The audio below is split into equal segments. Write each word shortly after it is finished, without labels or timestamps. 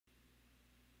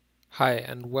Hi,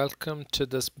 and welcome to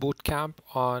this bootcamp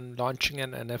on launching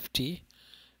an NFT.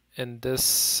 In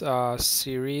this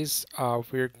series,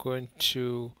 we're going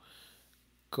to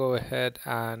go ahead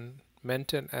and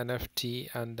mint an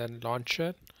NFT and then launch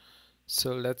it.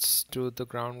 So let's do the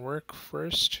groundwork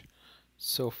first.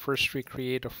 So first we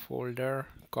create a folder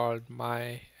called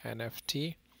My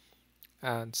NFT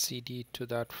and cd to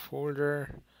that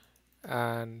folder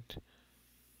and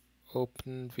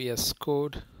open VS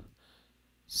Code.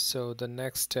 So the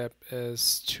next step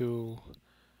is to,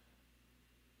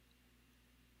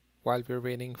 while we're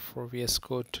waiting for VS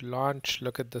Code to launch,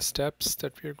 look at the steps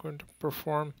that we're going to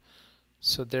perform.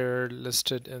 So they're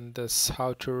listed in this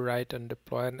how to write and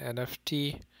deploy an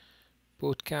NFT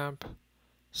bootcamp.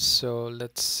 So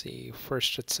let's see.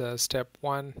 First it says step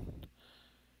 1,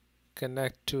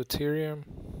 connect to Ethereum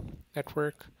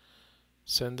network.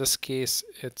 So in this case,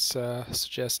 it's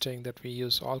suggesting that we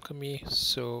use Alchemy.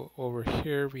 So over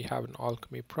here we have an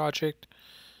Alchemy project.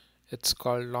 It's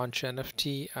called Launch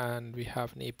NFT, and we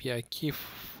have an API key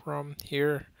from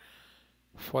here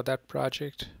for that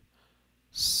project.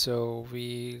 So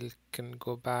we can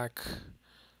go back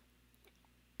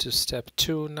to step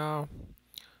 2 now.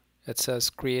 It says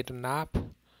create an app.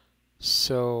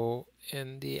 So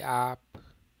in the app,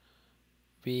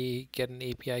 we get an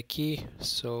API key.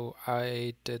 So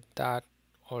I did that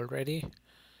already.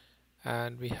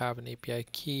 And we have an API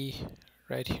key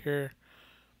right here.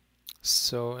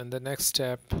 So in the next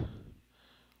step,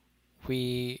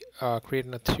 we create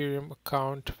an Ethereum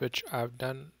account, which I've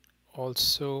done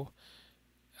also.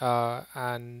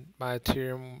 And my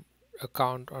Ethereum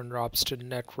account on Robston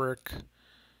network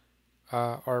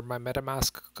or my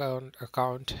MetaMask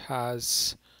account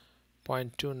has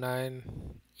 0.29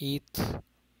 ETH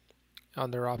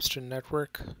on the Robston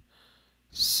network.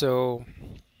 So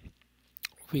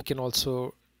we can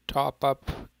also top up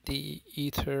the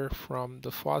Ether from the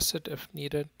faucet if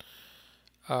needed.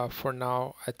 For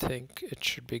now, I think it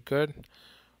should be good.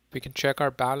 We can check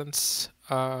our balance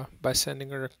by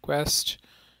sending a request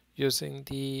using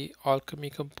the Alchemy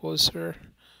composer.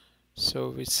 So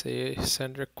we say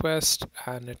send request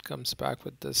and it comes back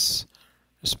with this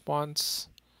response.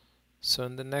 So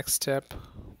in the next step,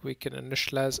 we can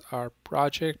initialize our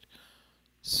project.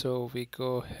 So we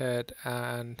go ahead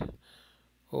and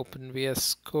open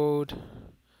VS Code.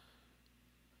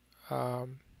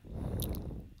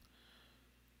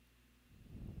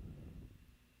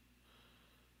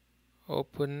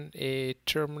 Open a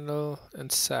terminal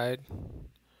inside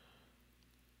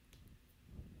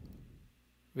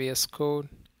VS Code.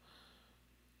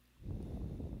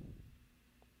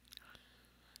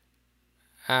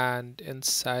 And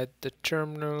inside the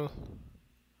terminal,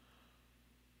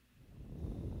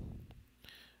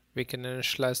 we can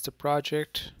initialize the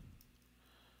project.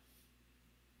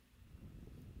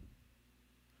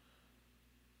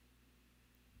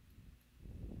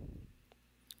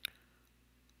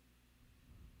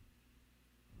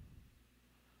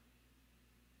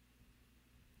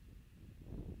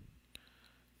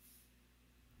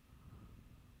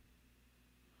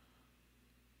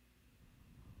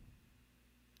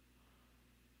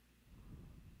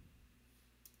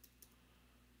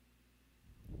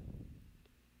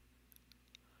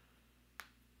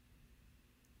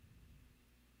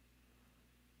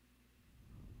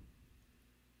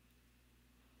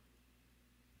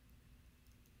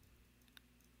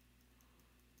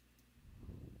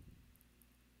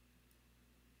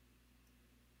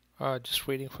 Just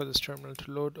waiting for this terminal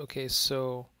to load. Okay,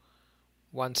 so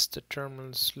once the terminal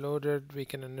is loaded, we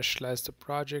can initialize the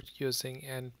project using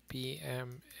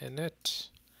npm init.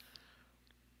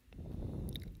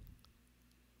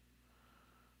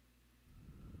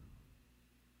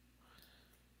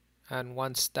 And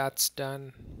once that's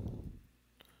done,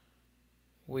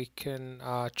 we can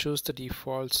choose the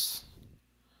defaults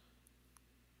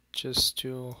just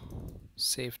to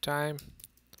save time.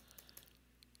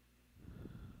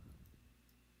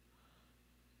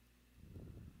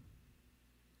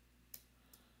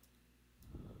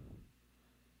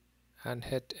 And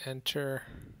hit enter.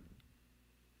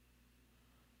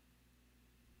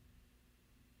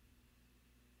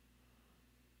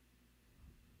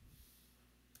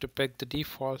 To pick the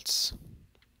defaults.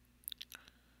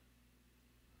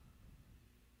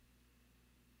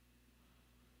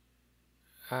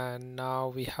 And now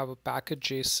we have a package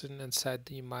JSON inside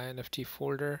the MyNFT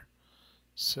folder.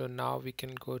 So now we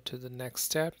can go to the next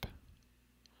step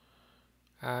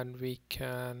and we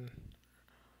can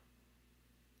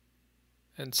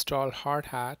install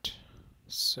Hardhat.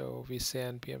 So we say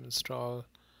npm install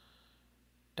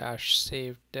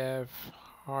 -save dev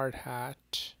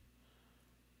hardhat.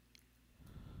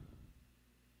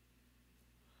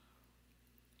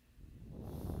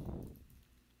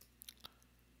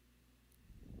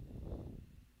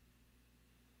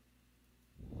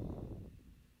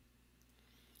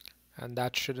 and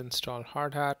that should install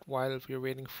Hardhat. While we're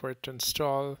waiting for it to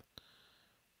install,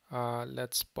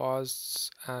 let's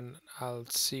pause and I'll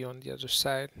see you on the other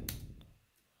side.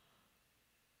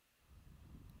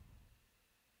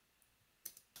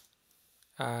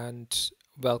 And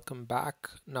welcome back.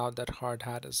 Now that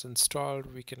Hardhat is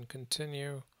installed, we can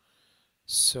continue.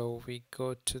 So we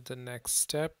go to the next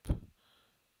step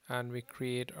and we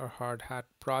create a Hardhat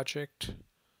project.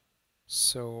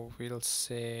 So we'll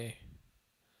say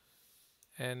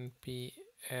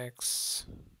npx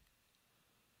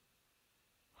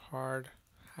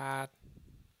Hardhat,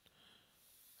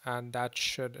 and that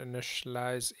should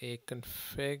initialize a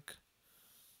config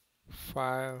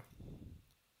file.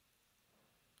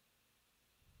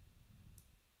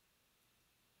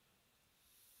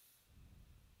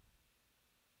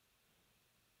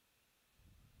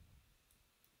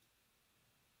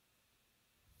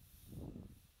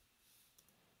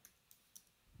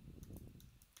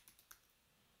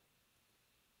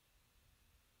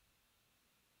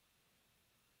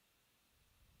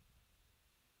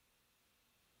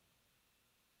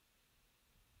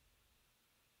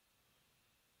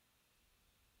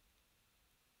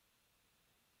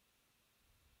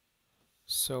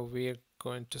 So we're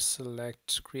going to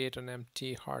select create an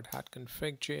empty Hardhat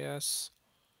config.js,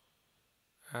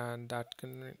 and that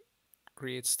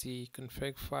creates the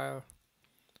config file.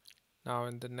 Now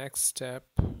in the next step,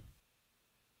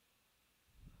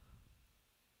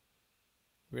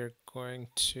 we're going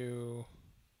to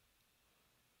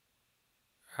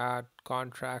add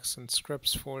contracts and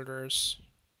scripts folders.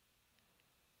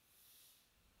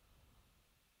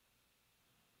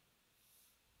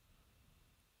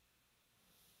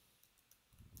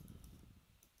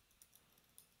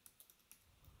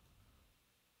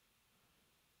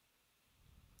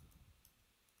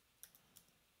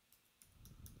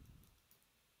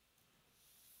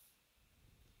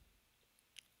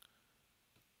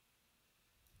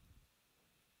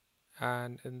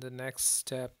 And in the next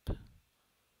step,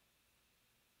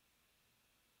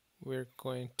 we're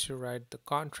going to write the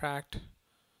contract.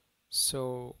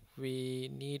 So we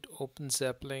need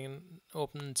OpenZeppelin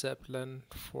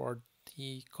for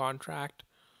the contract,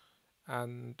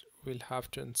 and we'll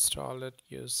have to install it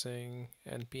using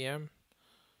npm.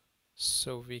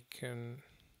 So we can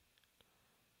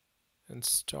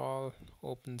install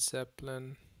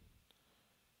OpenZeppelin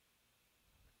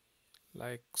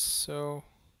like so.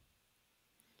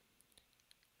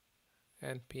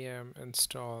 Npm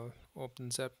install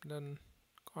OpenZeppelin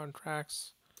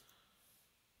contracts,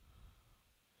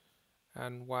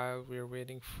 and while we're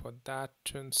waiting for that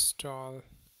to install,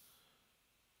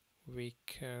 we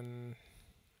can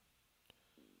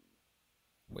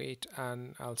wait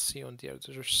and I'll see you on the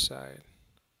other side.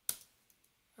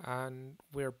 And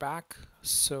we're back.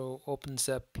 So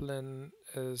OpenZeppelin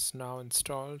is now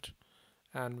installed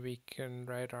and we can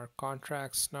write our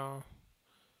contracts now.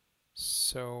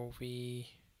 So we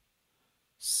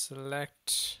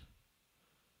select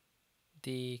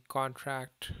the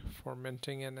contract for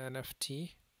minting an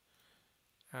NFT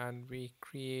and we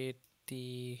create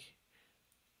the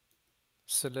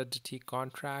Solidity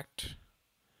contract,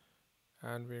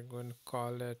 and we're going to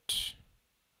call it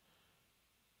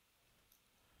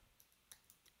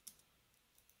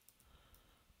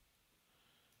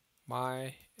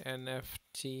my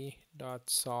nft.sol.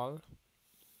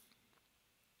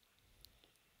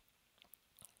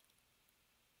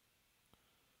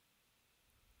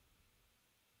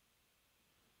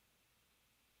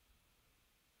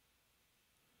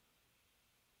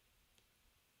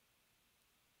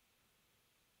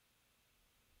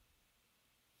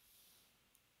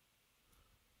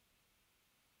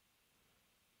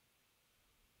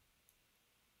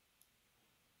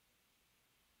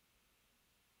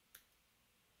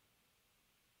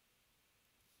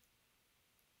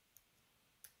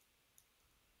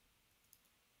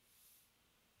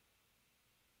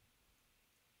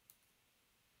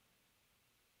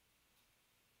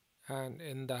 And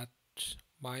in that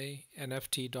my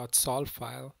nft.sol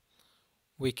file,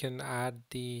 we can add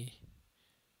the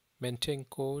minting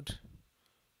code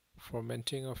for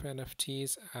minting of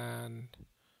NFTs, and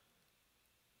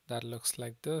that looks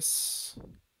like this.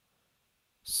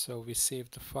 So we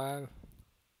save the file,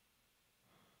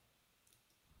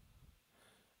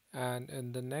 and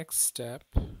in the next step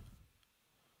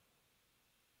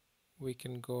we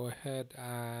can go ahead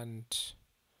and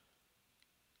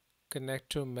connect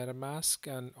to MetaMask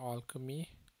and Alchemy.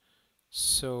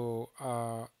 So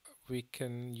we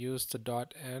can use the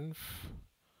 .env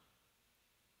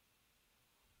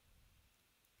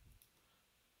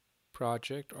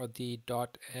project or the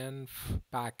 .env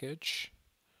package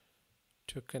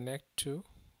to connect to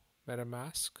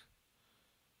MetaMask.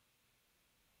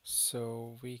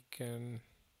 So we can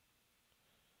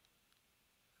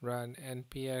run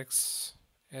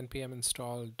npm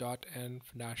install .env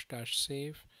 --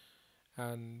 save,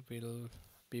 and we'll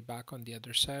be back on the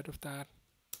other side of that.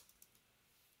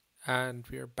 And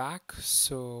we're back.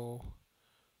 So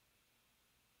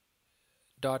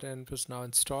 .env is now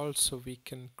installed, so we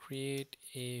can create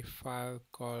a file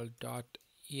called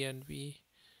 .env,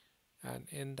 and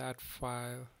in that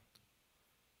file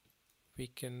we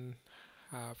can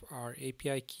have our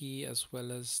API key as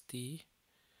well as the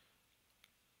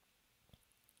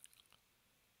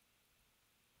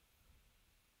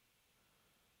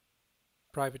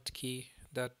private key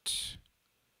that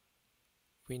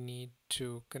we need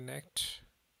to connect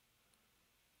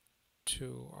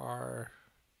to our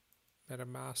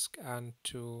MetaMask and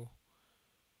to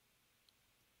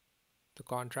the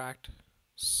contract.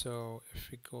 So if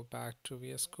we go back to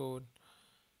VS Code,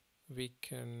 we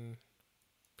can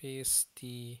paste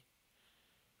the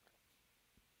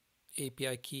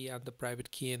API key and the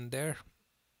private key in there.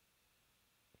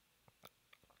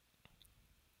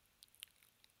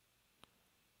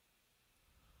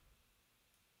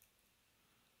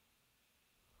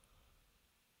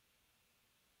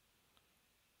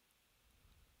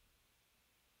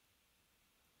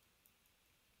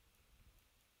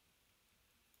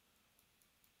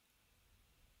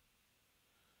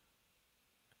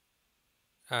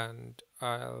 And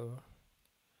I'll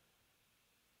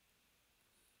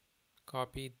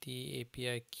copy the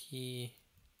API key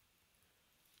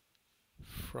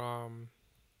from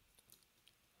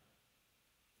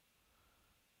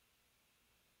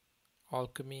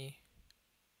Alchemy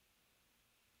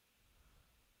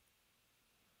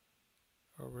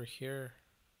over here,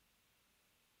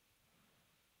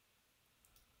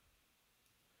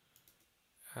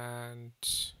 and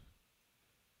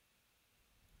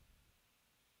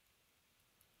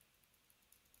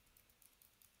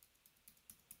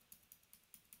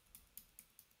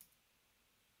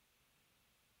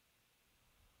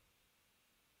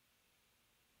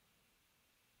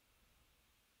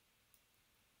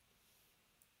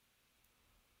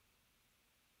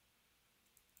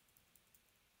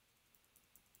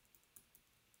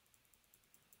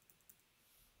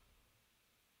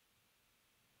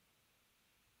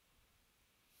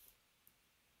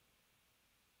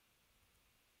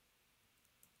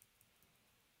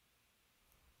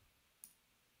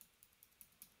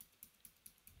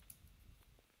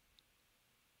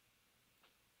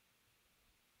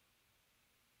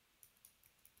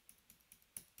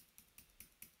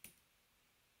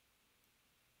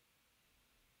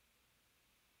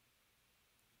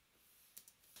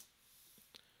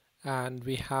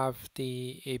we have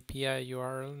the API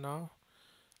URL now,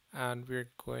 and we're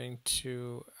going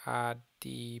to add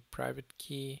the private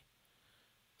key.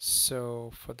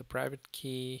 So for the private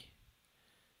key,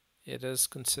 it is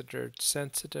considered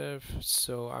sensitive,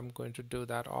 so I'm going to do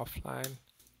that offline.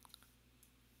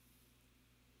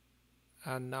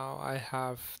 And now I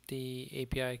have the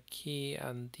API key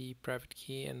and the private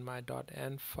key in my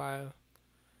 .env file,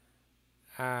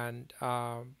 and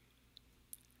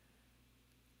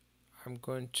I'm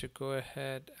going to go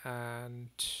ahead and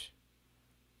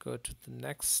go to the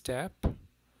next step.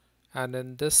 And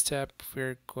in this step,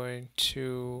 we're going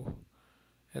to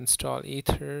install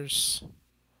ethers.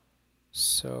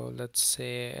 So let's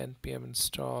say npm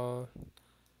install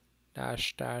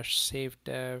 -- save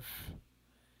dev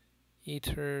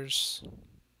ethers.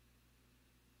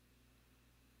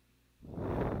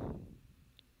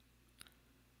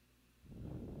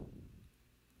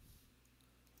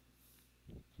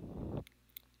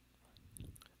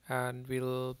 And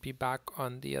we'll be back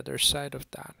on the other side of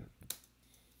that.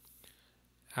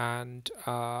 And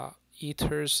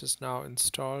ethers is now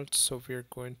installed, so we're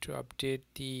going to update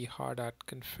the Hardhat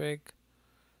config.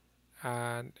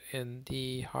 And in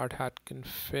the Hardhat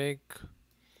config,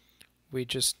 we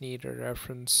just need a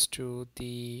reference to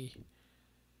the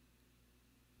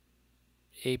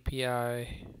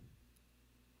API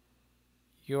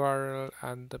URL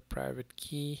and the private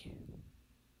key.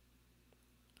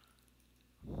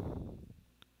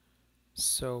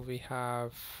 So we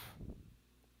have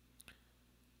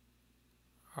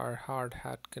our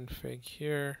Hardhat config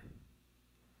here,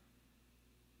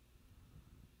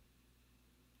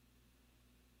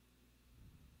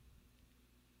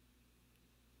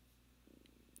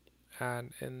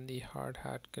 and in the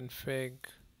Hardhat config,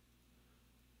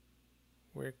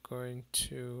 we're going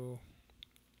to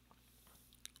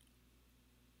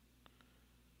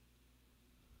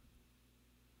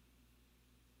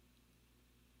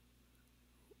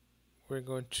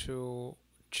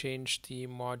change the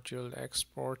module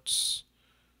exports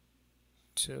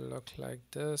to look like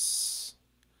this,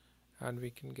 and we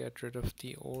can get rid of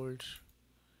the old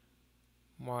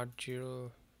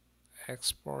module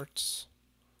exports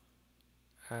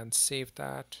and save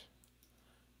that.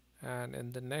 And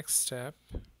in the next step,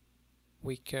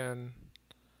 we can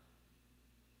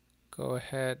go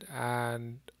ahead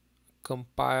and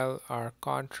compile our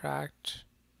contract.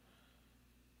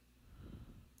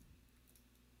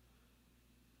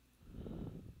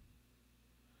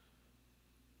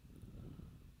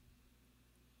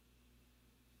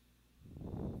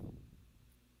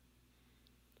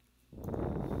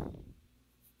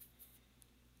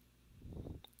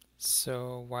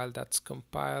 So while that's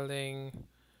compiling,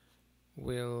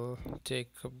 we'll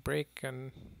take a break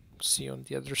and see you on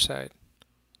the other side.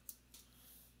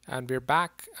 And we're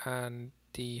back, and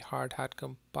the Hardhat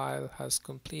compile has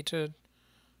completed.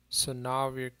 So now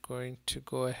we're going to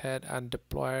go ahead and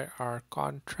deploy our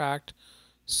contract.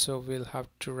 So we'll have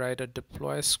to write a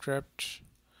deploy script.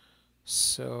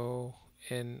 So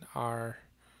in our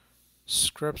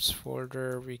scripts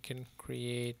folder, we can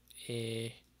create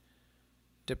a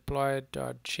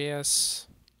deploy.js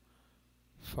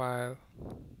file,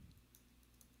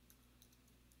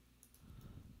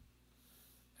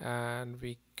 and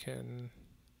we can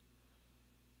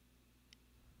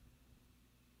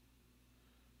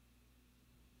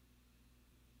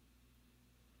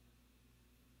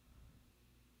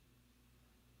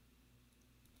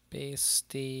paste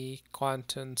the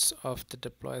contents of the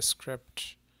deploy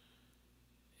script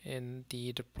in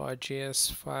the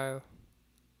deploy.js file,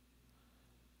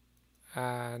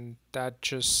 and that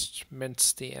just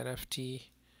mints the NFT.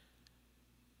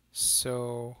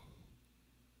 So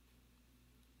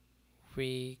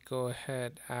we go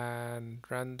ahead and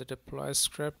run the deploy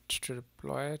script to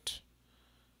deploy it.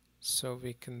 So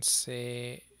we can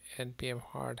say npm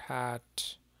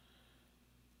hardhat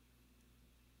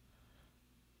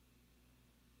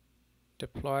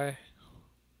deploy.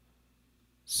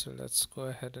 So let's go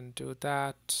ahead and do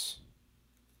that.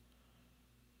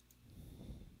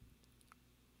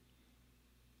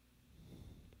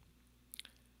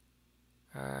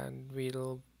 And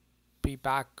we'll be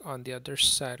back on the other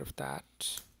side of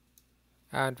that.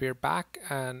 And we're back,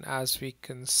 and as we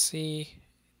can see,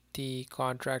 the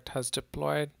contract has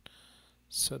deployed.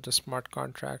 So the smart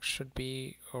contract should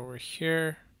be over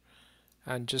here.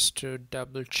 And just to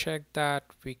double check that,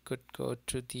 we could go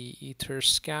to the ether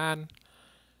scan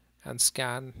and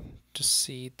scan to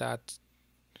see that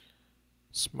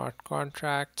smart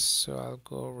contract. So I'll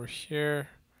go over here,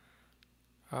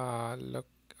 look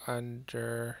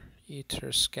under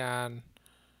ether scan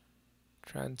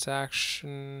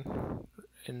transaction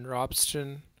in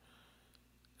Robston,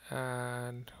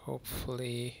 and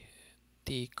hopefully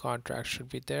the contract should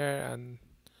be there. And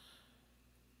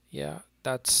yeah,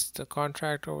 that's the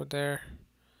contract over there.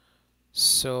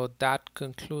 So that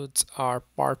concludes our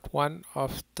part 1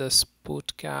 of this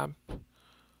bootcamp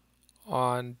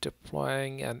on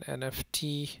deploying an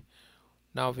NFT.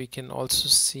 Now we can also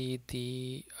see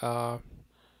the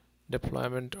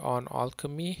deployment on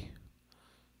Alchemy.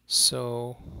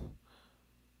 So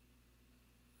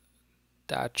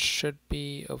that should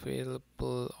be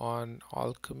available on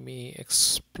Alchemy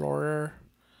Explorer,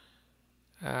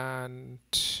 and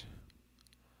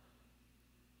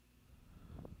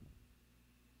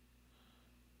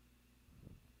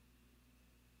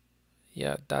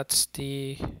yeah, that's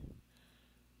the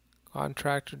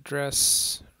contract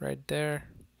address right there,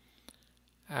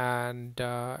 and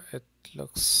it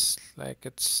looks like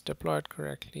it's deployed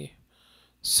correctly.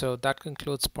 So that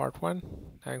concludes part 1.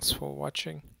 Thanks for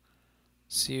watching.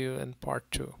 See you in part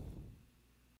 2.